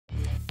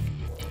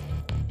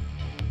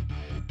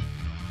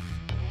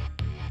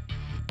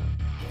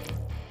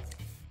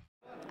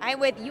I'm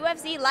with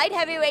UFC light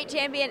heavyweight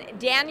champion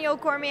Daniel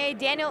Cormier.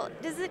 Daniel,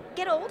 does it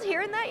get old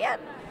hearing that yet?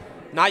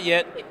 Not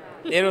yet.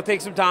 It'll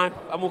take some time.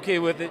 I'm okay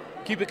with it.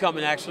 Keep it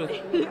coming, actually.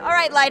 All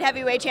right, light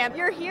heavyweight champ.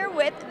 You're here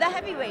with the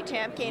heavyweight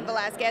champ, Cain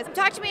Velasquez.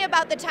 Talk to me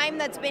about the time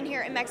that's been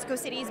here in Mexico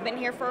City. He's been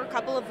here for a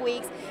couple of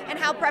weeks, and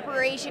how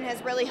preparation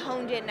has really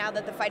honed in now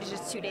that the fight is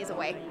just 2 days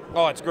away.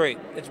 Oh, it's great.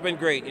 It's been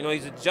great. You know,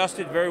 he's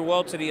adjusted very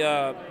well to the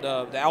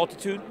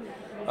altitude.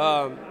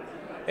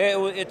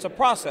 It's a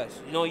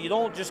process. You know, you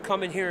don't just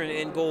come in here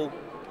and go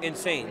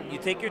insane. You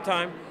take your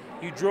time.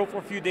 You drill for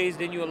a few days,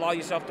 then you allow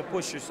yourself to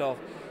push yourself.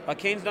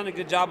 Cain's done a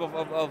good job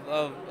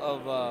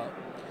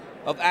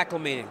of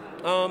acclimating.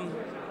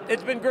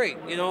 It's been great.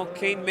 You know,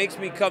 Cain makes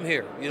me come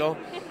here. You know,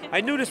 I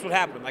knew this would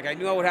happen. Like, I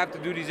knew I would have to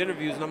do these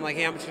interviews, and I'm like,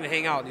 hey, I'm just gonna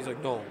hang out. And he's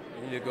like, no,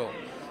 you need to go.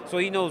 So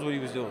he knows what he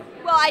was doing.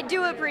 Well, I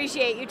do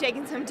appreciate you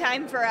taking some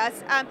time for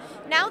us.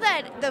 Now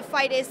that the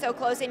fight is so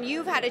close and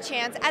you've had a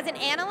chance as an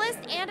analyst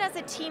and as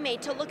a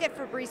teammate to look at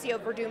Fabricio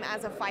Werdum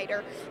as a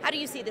fighter, how do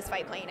you see this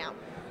fight playing out?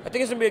 I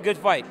think it's going to be a good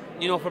fight.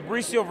 You know,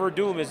 Fabricio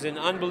Werdum is an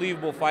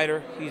unbelievable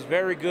fighter. He's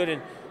very good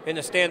in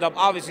the stand-up.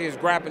 Obviously, his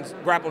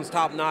grappling's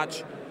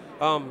top-notch.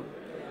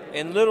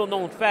 And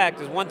little-known fact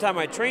is one time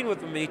I trained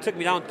with him, and he took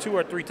me down 2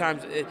 or 3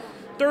 times.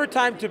 Third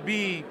time to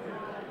be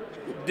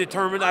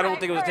determined. I don't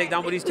think it was a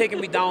takedown, but he's taken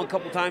me down a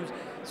couple times,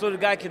 so the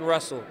guy can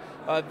wrestle.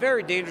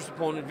 Very dangerous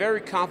opponent,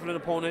 very confident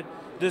opponent,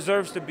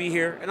 deserves to be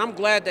here. And I'm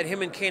glad that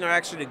him and Cain are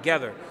actually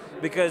together,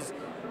 because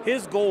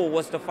his goal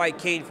was to fight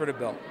Cain for the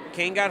belt.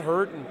 Cain got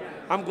hurt, and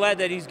I'm glad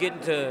that he's getting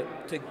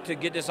to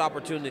get this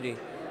opportunity.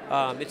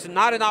 It's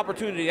not an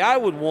opportunity I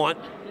would want,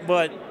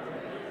 but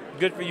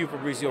good for you,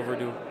 Fabricio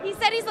Werdum. He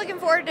said he's looking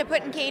forward to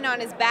putting Cain on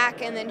his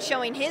back and then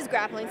showing his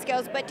grappling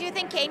skills, but do you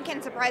think Cain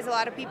can surprise a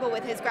lot of people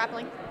with his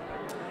grappling?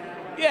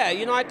 Yeah,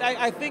 you know,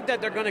 I think that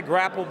they're going to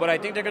grapple, but I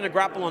think they're going to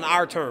grapple on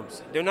our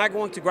terms. They're not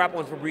going to grapple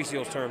on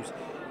Fabricio's terms.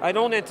 I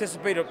don't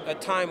anticipate a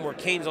time where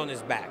Cain's on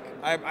his back.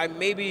 I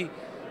maybe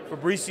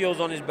Fabricio's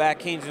on his back,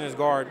 Cain's in his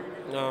guard.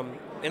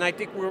 And I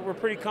think we're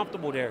pretty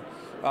comfortable there.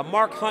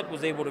 Mark Hunt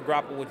was able to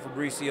grapple with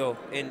Fabricio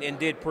and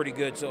did pretty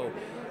good. So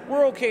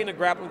we're okay in the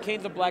grappling.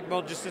 Cain's a black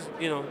belt, just as,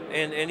 you know,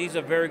 and he's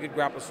a very good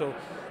grappler. So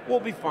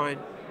we'll be fine.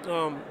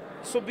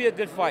 This will be a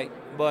good fight.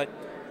 But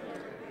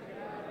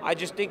I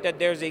just think that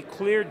there's a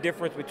clear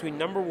difference between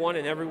number 1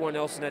 and everyone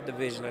else in that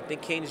division. I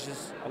think Cain is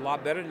just a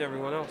lot better than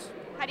everyone else.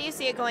 How do you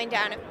see it going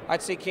down?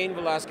 I'd say Cain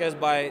Velasquez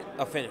by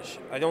a finish.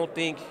 I don't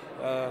think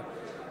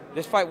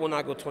this fight will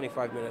not go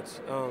 25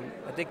 minutes.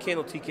 I think Cain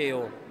will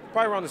TKO,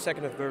 probably around the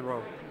 2nd or 3rd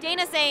round.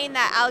 Dana's saying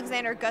that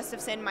Alexander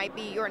Gustafsson might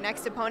be your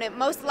next opponent,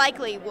 most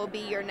likely will be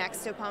your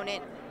next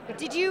opponent.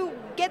 Did you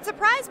get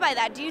surprised by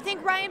that? Do you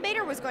think Ryan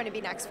Bader was going to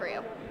be next for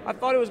you? I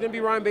thought it was going to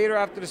be Ryan Bader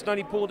after the stunt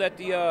he pulled at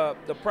the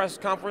press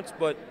conference,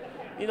 but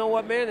you know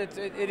what, man?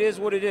 It is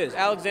what it is.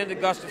 Alexander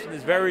Gustafsson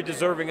is very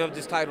deserving of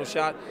this title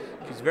shot.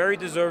 He's very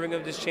deserving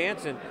of this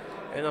chance, and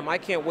I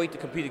can't wait to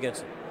compete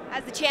against him.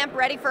 As the champ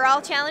ready for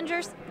all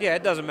challengers? Yeah,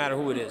 it doesn't matter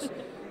who it is.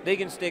 They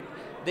can stick.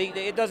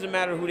 It doesn't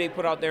matter who they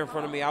put out there in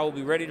front of me. I will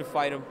be ready to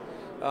fight them.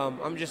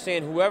 I'm just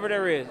saying, whoever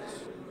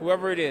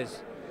it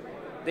is,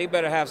 they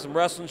better have some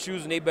wrestling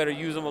shoes, and they better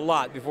use them a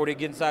lot before they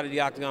get inside of the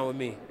octagon with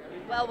me.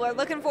 Well, we're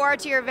looking forward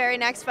to your very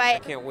next fight. I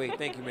can't wait.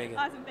 Thank you, Megan.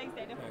 Awesome. Thanks,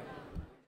 Daniel.